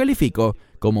que yo califico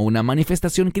como una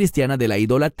manifestación cristiana de la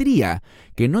idolatría,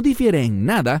 que no difiere en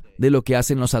nada de lo que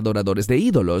hacen los adoradores de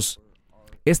ídolos.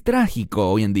 Es trágico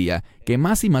hoy en día que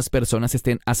más y más personas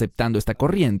estén aceptando esta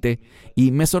corriente,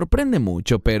 y me sorprende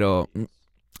mucho, pero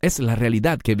es la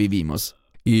realidad que vivimos.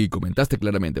 Y comentaste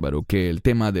claramente, Baruch, que el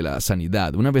tema de la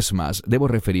sanidad, una vez más, debo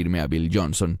referirme a Bill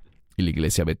Johnson y la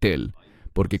iglesia Betel,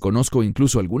 porque conozco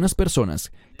incluso algunas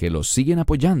personas que los siguen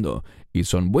apoyando y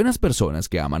son buenas personas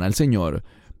que aman al Señor,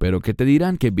 pero que te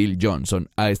dirán que Bill Johnson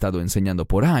ha estado enseñando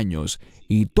por años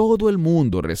y todo el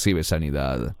mundo recibe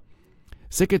sanidad.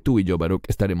 Sé que tú y yo, Baruch,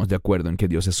 estaremos de acuerdo en que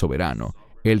Dios es soberano.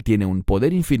 Él tiene un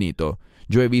poder infinito.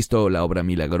 Yo he visto la obra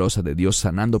milagrosa de Dios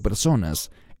sanando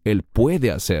personas. Él puede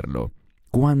hacerlo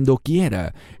cuando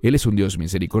quiera. Él es un Dios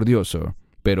misericordioso.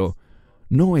 Pero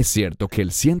no es cierto que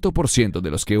el 100%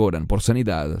 de los que oran por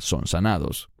sanidad son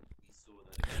sanados.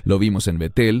 Lo vimos en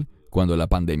Betel cuando la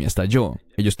pandemia estalló.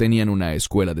 Ellos tenían una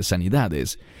escuela de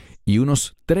sanidades y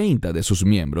unos 30 de sus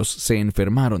miembros se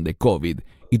enfermaron de COVID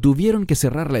y tuvieron que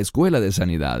cerrar la escuela de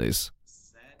sanidades.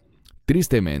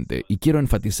 Tristemente, y quiero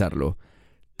enfatizarlo,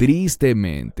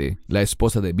 tristemente, la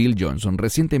esposa de Bill Johnson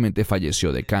recientemente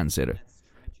falleció de cáncer.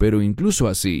 Pero incluso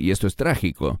así, y esto es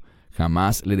trágico,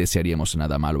 jamás le desearíamos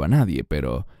nada malo a nadie,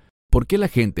 pero ¿por qué la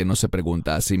gente no se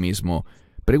pregunta a sí mismo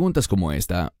preguntas como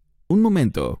esta? un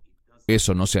momento,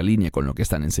 eso no se alinea con lo que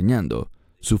están enseñando.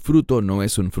 Su fruto no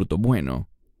es un fruto bueno.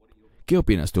 ¿Qué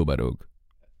opinas tú, Baruch?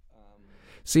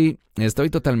 Sí, estoy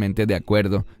totalmente de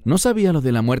acuerdo. No sabía lo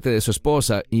de la muerte de su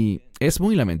esposa y es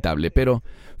muy lamentable, pero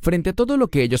frente a todo lo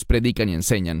que ellos predican y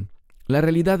enseñan, la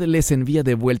realidad les envía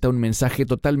de vuelta un mensaje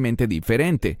totalmente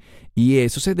diferente, y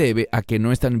eso se debe a que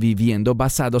no están viviendo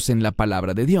basados en la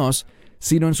palabra de Dios,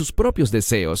 sino en sus propios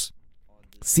deseos.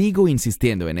 Sigo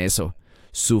insistiendo en eso.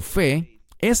 Su fe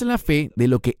es la fe de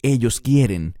lo que ellos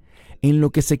quieren, en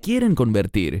lo que se quieren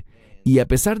convertir, y a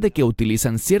pesar de que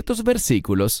utilizan ciertos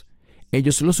versículos,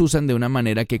 ellos los usan de una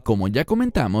manera que, como ya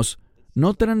comentamos,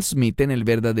 no transmiten el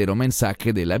verdadero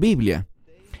mensaje de la Biblia.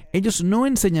 Ellos no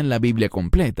enseñan la Biblia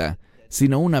completa,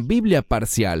 sino una Biblia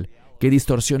parcial que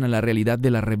distorsiona la realidad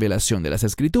de la revelación de las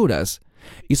Escrituras.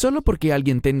 Y solo porque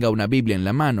alguien tenga una Biblia en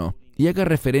la mano y haga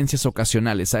referencias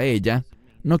ocasionales a ella,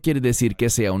 no quiere decir que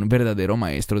sea un verdadero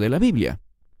maestro de la Biblia.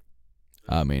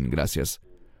 Amén, gracias.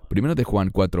 1 de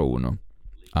Juan 4:1.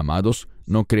 Amados,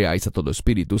 no creáis a todo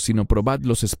espíritu, sino probad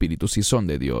los espíritus si son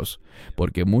de Dios,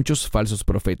 porque muchos falsos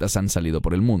profetas han salido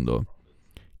por el mundo.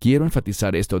 Quiero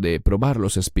enfatizar esto de probar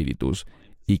los espíritus,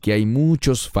 y que hay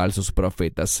muchos falsos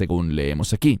profetas según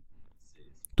leemos aquí.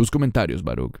 Tus comentarios,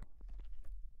 Baruch.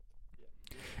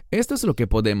 Esto es lo que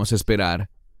podemos esperar.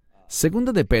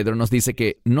 Segunda de Pedro nos dice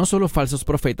que no solo falsos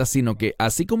profetas, sino que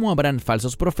así como habrán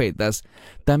falsos profetas,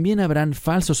 también habrán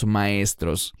falsos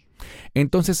maestros.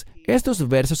 Entonces, estos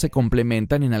versos se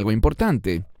complementan en algo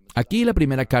importante. Aquí la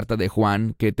primera carta de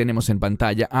Juan que tenemos en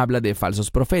pantalla habla de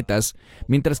falsos profetas,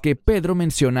 mientras que Pedro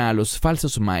menciona a los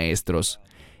falsos maestros.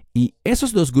 Y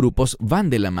esos dos grupos van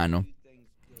de la mano.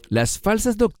 Las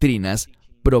falsas doctrinas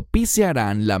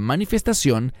propiciarán la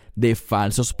manifestación de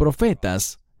falsos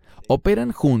profetas.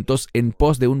 Operan juntos en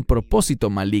pos de un propósito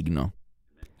maligno.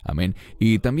 Amén.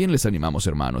 Y también les animamos,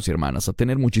 hermanos y hermanas, a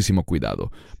tener muchísimo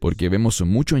cuidado, porque vemos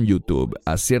mucho en YouTube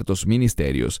a ciertos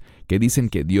ministerios que dicen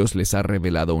que Dios les ha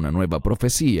revelado una nueva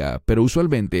profecía, pero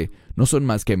usualmente no son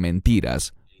más que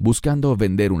mentiras, buscando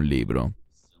vender un libro.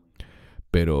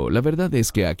 Pero la verdad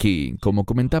es que aquí, como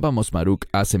comentábamos Baruch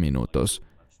hace minutos,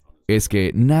 es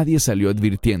que nadie salió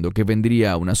advirtiendo que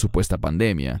vendría una supuesta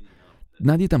pandemia.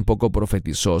 Nadie tampoco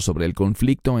profetizó sobre el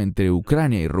conflicto entre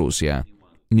Ucrania y Rusia,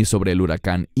 ni sobre el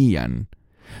huracán Ian.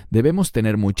 Debemos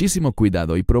tener muchísimo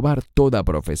cuidado y probar toda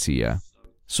profecía,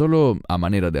 solo a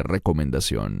manera de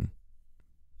recomendación.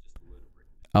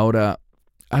 Ahora,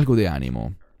 algo de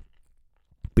ánimo.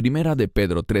 Primera de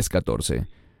Pedro 3:14.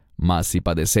 Mas si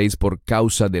padecéis por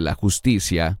causa de la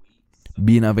justicia,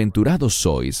 bienaventurados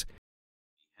sois,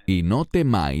 y no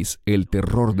temáis el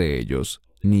terror de ellos,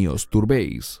 ni os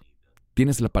turbéis.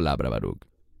 Tienes la palabra, Baruch.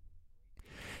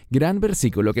 Gran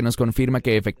versículo que nos confirma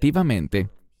que efectivamente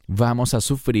vamos a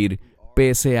sufrir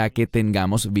pese a que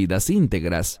tengamos vidas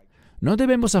íntegras. No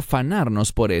debemos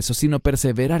afanarnos por eso, sino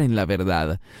perseverar en la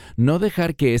verdad, no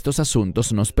dejar que estos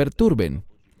asuntos nos perturben.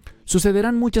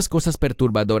 Sucederán muchas cosas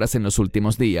perturbadoras en los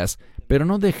últimos días, pero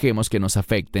no dejemos que nos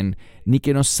afecten, ni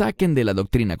que nos saquen de la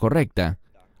doctrina correcta.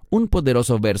 Un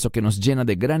poderoso verso que nos llena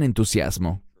de gran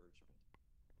entusiasmo.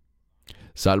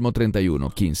 Salmo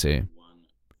 31:15.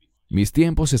 Mis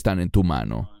tiempos están en tu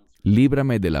mano.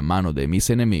 Líbrame de la mano de mis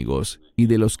enemigos y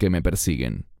de los que me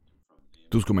persiguen.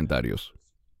 Tus comentarios.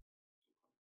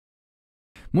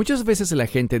 Muchas veces la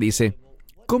gente dice,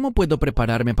 ¿cómo puedo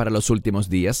prepararme para los últimos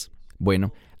días?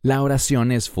 Bueno, la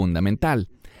oración es fundamental.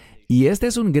 Y este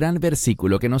es un gran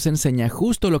versículo que nos enseña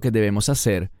justo lo que debemos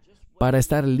hacer para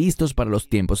estar listos para los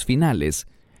tiempos finales,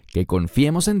 que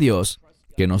confiemos en Dios,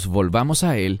 que nos volvamos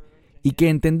a Él y que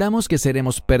entendamos que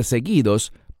seremos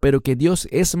perseguidos, pero que Dios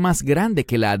es más grande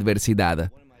que la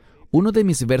adversidad. Uno de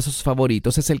mis versos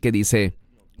favoritos es el que dice,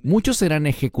 muchos serán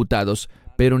ejecutados,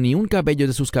 pero ni un cabello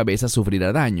de sus cabezas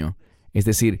sufrirá daño. Es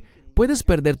decir, puedes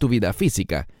perder tu vida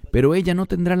física, pero ella no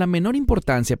tendrá la menor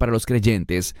importancia para los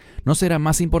creyentes. No será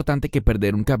más importante que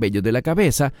perder un cabello de la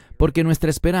cabeza, porque nuestra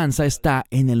esperanza está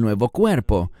en el nuevo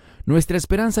cuerpo. Nuestra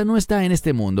esperanza no está en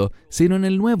este mundo, sino en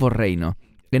el nuevo reino,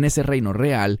 en ese reino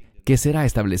real que será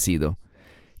establecido.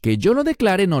 Que yo lo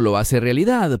declare no lo hace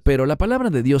realidad, pero la palabra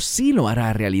de Dios sí lo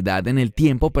hará realidad en el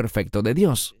tiempo perfecto de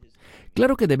Dios.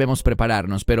 Claro que debemos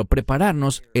prepararnos, pero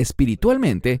prepararnos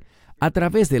espiritualmente a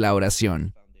través de la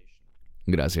oración.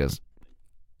 Gracias.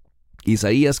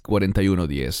 Isaías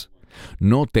 41:10.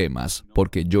 No temas,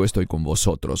 porque yo estoy con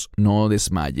vosotros. No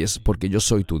desmayes, porque yo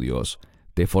soy tu Dios.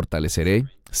 Te fortaleceré,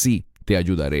 sí, te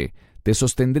ayudaré. Te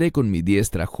sostendré con mi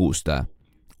diestra justa.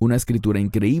 Una escritura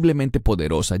increíblemente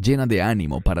poderosa, llena de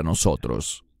ánimo para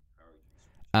nosotros.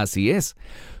 Así es.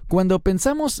 Cuando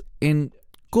pensamos en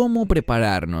cómo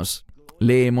prepararnos,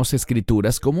 leemos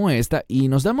escrituras como esta y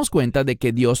nos damos cuenta de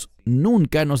que Dios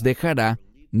nunca nos dejará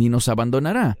ni nos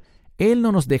abandonará. Él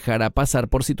no nos dejará pasar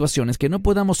por situaciones que no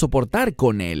podamos soportar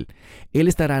con Él. Él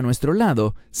estará a nuestro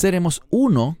lado, seremos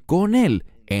uno con Él,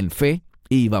 en fe,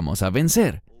 y vamos a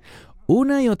vencer.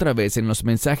 Una y otra vez en los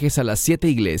mensajes a las 7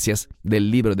 iglesias del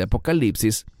libro de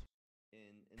Apocalipsis,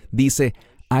 dice,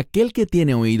 aquel que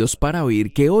tiene oídos para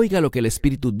oír, que oiga lo que el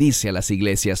Espíritu dice a las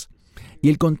iglesias. Y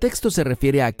el contexto se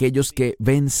refiere a aquellos que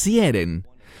vencieren.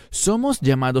 Somos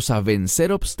llamados a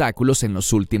vencer obstáculos en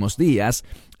los últimos días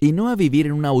y no a vivir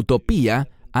en una utopía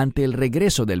ante el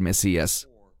regreso del Mesías.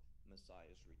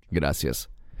 Gracias.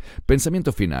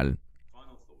 Pensamiento final.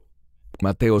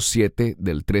 Mateo 7,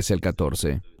 del 13 al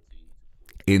 14.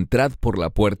 Entrad por la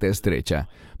puerta estrecha,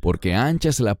 porque ancha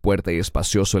es la puerta y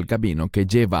espacioso el camino que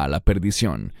lleva a la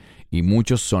perdición, y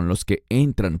muchos son los que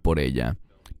entran por ella.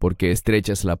 Porque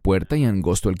estrecha es la puerta y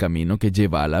angosto el camino que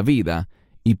lleva a la vida,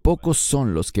 y pocos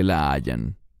son los que la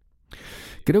hallan.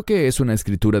 Creo que es una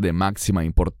escritura de máxima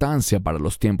importancia para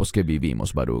los tiempos que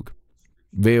vivimos, Baruch.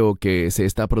 Veo que se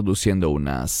está produciendo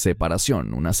una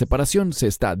separación se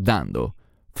está dando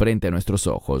frente a nuestros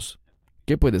ojos.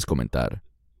 ¿Qué puedes comentar?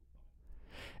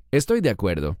 Estoy de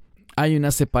acuerdo. Hay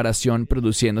una separación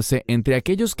produciéndose entre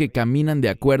aquellos que caminan de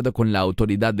acuerdo con la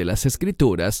autoridad de las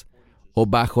Escrituras, o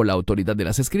bajo la autoridad de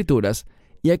las Escrituras,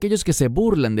 y aquellos que se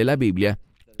burlan de la Biblia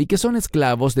y que son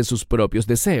esclavos de sus propios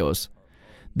deseos.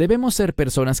 Debemos ser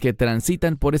personas que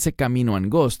transitan por ese camino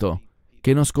angosto,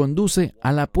 que nos conduce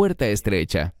a la puerta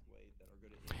estrecha.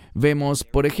 Vemos,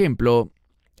 por ejemplo,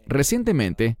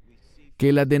 recientemente,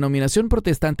 que la denominación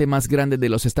protestante más grande de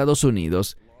los Estados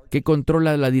Unidos, que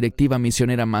controla la directiva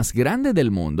misionera más grande del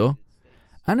mundo,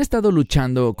 han estado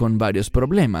luchando con varios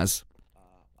problemas.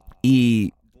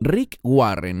 Y Rick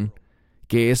Warren,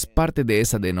 que es parte de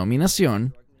esa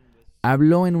denominación,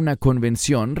 habló en una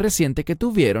convención reciente que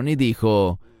tuvieron y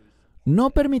dijo,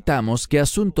 no permitamos que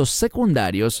asuntos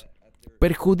secundarios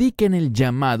perjudiquen el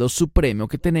llamado supremo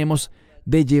que tenemos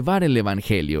de llevar el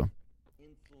Evangelio.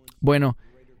 Bueno,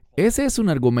 ese es un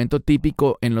argumento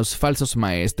típico en los falsos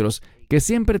maestros que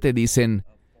siempre te dicen,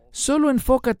 solo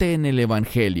enfócate en el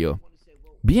Evangelio.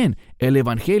 Bien, el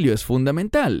Evangelio es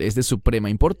fundamental, es de suprema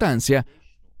importancia,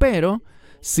 pero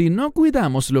si no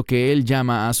cuidamos lo que él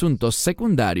llama asuntos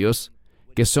secundarios,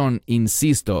 que son,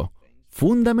 insisto,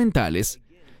 fundamentales,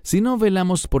 si no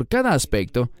velamos por cada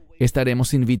aspecto,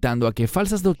 estaremos invitando a que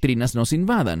falsas doctrinas nos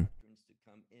invadan.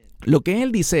 Lo que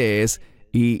él dice es,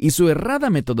 y su errada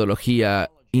metodología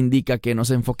indica que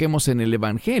nos enfoquemos en el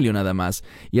Evangelio nada más,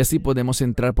 y así podemos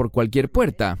entrar por cualquier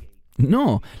puerta.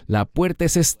 No, la puerta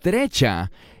es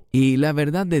estrecha, y la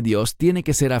verdad de Dios tiene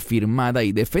que ser afirmada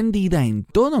y defendida en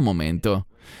todo momento.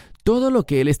 Todo lo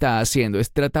que él está haciendo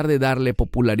es tratar de darle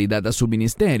popularidad a su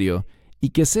ministerio y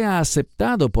que sea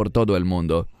aceptado por todo el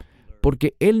mundo,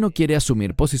 porque él no quiere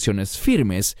asumir posiciones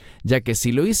firmes, ya que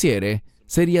si lo hiciere,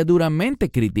 sería duramente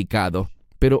criticado,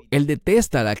 pero él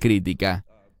detesta la crítica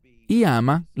y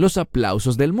ama los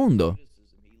aplausos del mundo.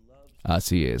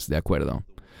 Así es, de acuerdo.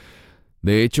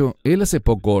 De hecho, él hace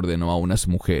poco ordenó a unas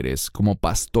mujeres como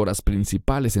pastoras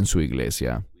principales en su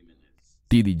iglesia.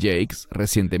 T.D. Jakes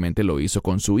recientemente lo hizo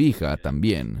con su hija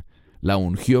también. La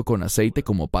ungió con aceite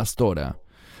como pastora.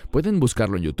 Pueden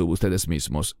buscarlo en YouTube ustedes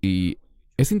mismos. Y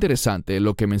es interesante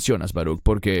lo que mencionas, Baruch,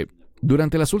 porque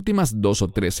durante las últimas 2 o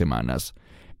 3 semanas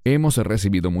hemos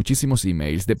recibido muchísimos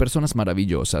emails de personas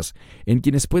maravillosas en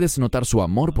quienes puedes notar su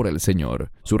amor por el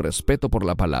Señor, su respeto por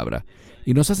la palabra,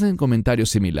 y nos hacen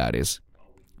comentarios similares.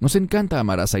 Nos encanta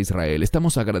Amarás a Israel.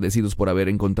 Estamos agradecidos por haber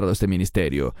encontrado este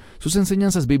ministerio. Sus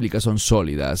enseñanzas bíblicas son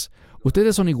sólidas.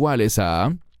 Ustedes son iguales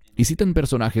a... Y citan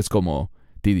personajes como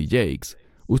T.D. Jakes.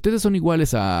 Ustedes son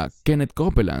iguales a Kenneth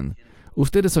Copeland.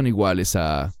 Ustedes son iguales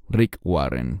a Rick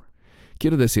Warren.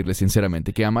 Quiero decirles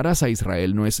sinceramente que Amarás a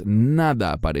Israel no es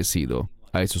nada parecido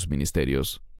a esos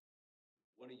ministerios.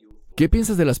 ¿Qué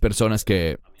piensas de las personas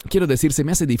que... Quiero decir, se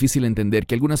me hace difícil entender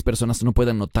que algunas personas no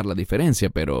puedan notar la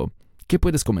diferencia, pero... ¿Qué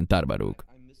puedes comentar, Baruch?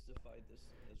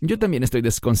 Yo también estoy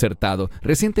desconcertado.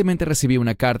 Recientemente recibí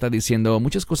una carta diciendo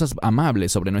muchas cosas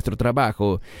amables sobre nuestro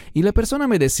trabajo, y la persona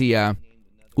me decía,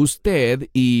 usted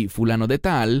y fulano de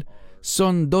tal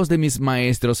son 2 de mis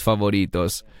maestros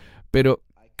favoritos, pero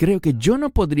creo que yo no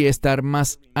podría estar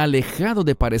más alejado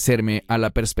de parecerme a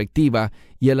la perspectiva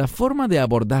y a la forma de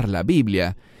abordar la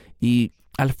Biblia y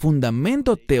al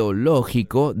fundamento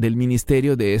teológico del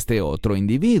ministerio de este otro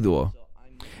individuo.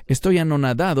 Estoy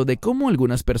anonadado de cómo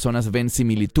algunas personas ven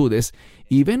similitudes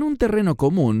y ven un terreno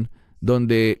común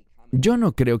donde yo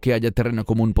no creo que haya terreno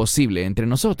común posible entre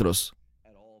nosotros.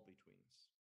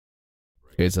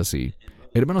 Es así.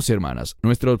 Hermanos y hermanas,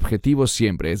 nuestro objetivo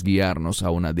siempre es guiarnos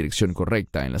a una dirección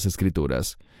correcta en las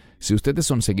Escrituras. Si ustedes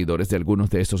son seguidores de algunos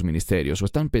de estos ministerios o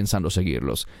están pensando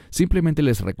seguirlos, simplemente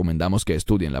les recomendamos que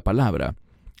estudien la palabra,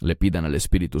 le pidan al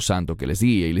Espíritu Santo que les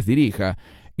guíe y les dirija,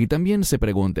 y también se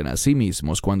pregunten a sí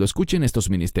mismos cuando escuchen estos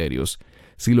ministerios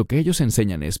si lo que ellos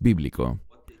enseñan es bíblico.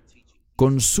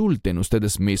 Consulten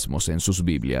ustedes mismos en sus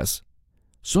Biblias.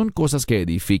 ¿Son cosas que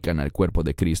edifican al cuerpo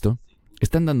de Cristo?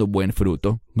 ¿Están dando buen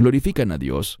fruto? ¿Glorifican a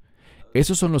Dios?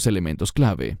 Esos son los elementos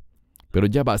clave. Pero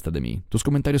ya basta de mí. Tus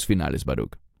comentarios finales,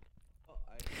 Baruch.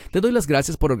 Te doy las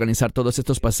gracias por organizar todos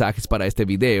estos pasajes para este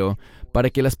video, para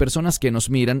que las personas que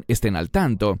nos miran estén al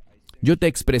tanto. Yo te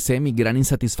expresé mi gran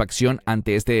insatisfacción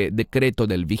ante este decreto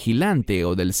del vigilante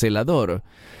o del celador.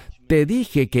 Te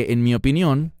dije que, en mi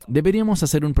opinión, deberíamos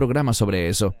hacer un programa sobre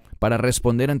eso, para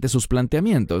responder ante sus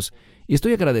planteamientos, y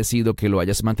estoy agradecido que lo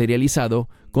hayas materializado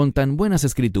con tan buenas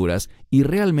escrituras y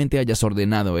realmente hayas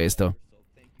ordenado esto.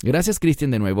 Gracias,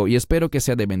 Cristian, de nuevo, y espero que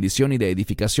sea de bendición y de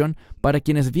edificación para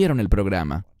quienes vieron el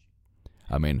programa.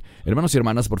 Amén. Hermanos y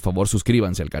hermanas, por favor,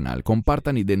 suscríbanse al canal,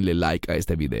 compartan y denle like a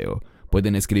este video.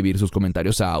 Pueden escribir sus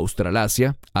comentarios a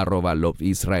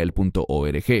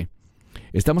australasia@loveisrael.org.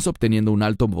 Estamos obteniendo un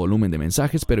alto volumen de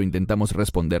mensajes, pero intentamos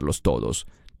responderlos todos.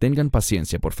 Tengan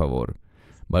paciencia, por favor.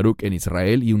 Baruch en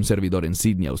Israel y un servidor en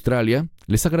Sydney, Australia,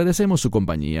 les agradecemos su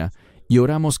compañía y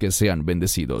oramos que sean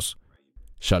bendecidos.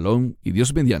 Shalom y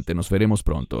Dios mediante nos veremos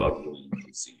pronto.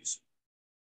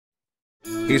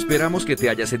 Esperamos que te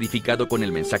hayas edificado con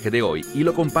el mensaje de hoy y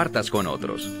lo compartas con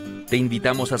otros. Te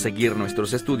invitamos a seguir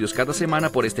nuestros estudios cada semana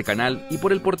por este canal y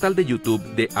por el portal de YouTube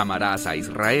de Amarás a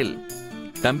Israel.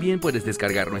 También puedes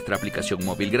descargar nuestra aplicación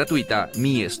móvil gratuita,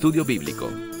 Mi Estudio Bíblico.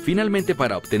 Finalmente,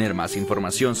 para obtener más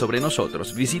información sobre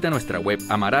nosotros, visita nuestra web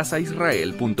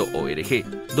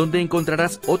amarasaisrael.org, donde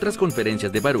encontrarás otras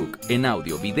conferencias de Baruch en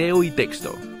audio, video y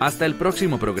texto. Hasta el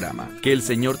próximo programa. Que el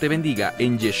Señor te bendiga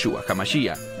en Yeshua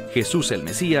HaMashiach, Jesús el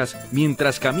Mesías,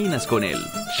 mientras caminas con Él.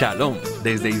 Shalom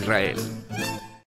desde Israel.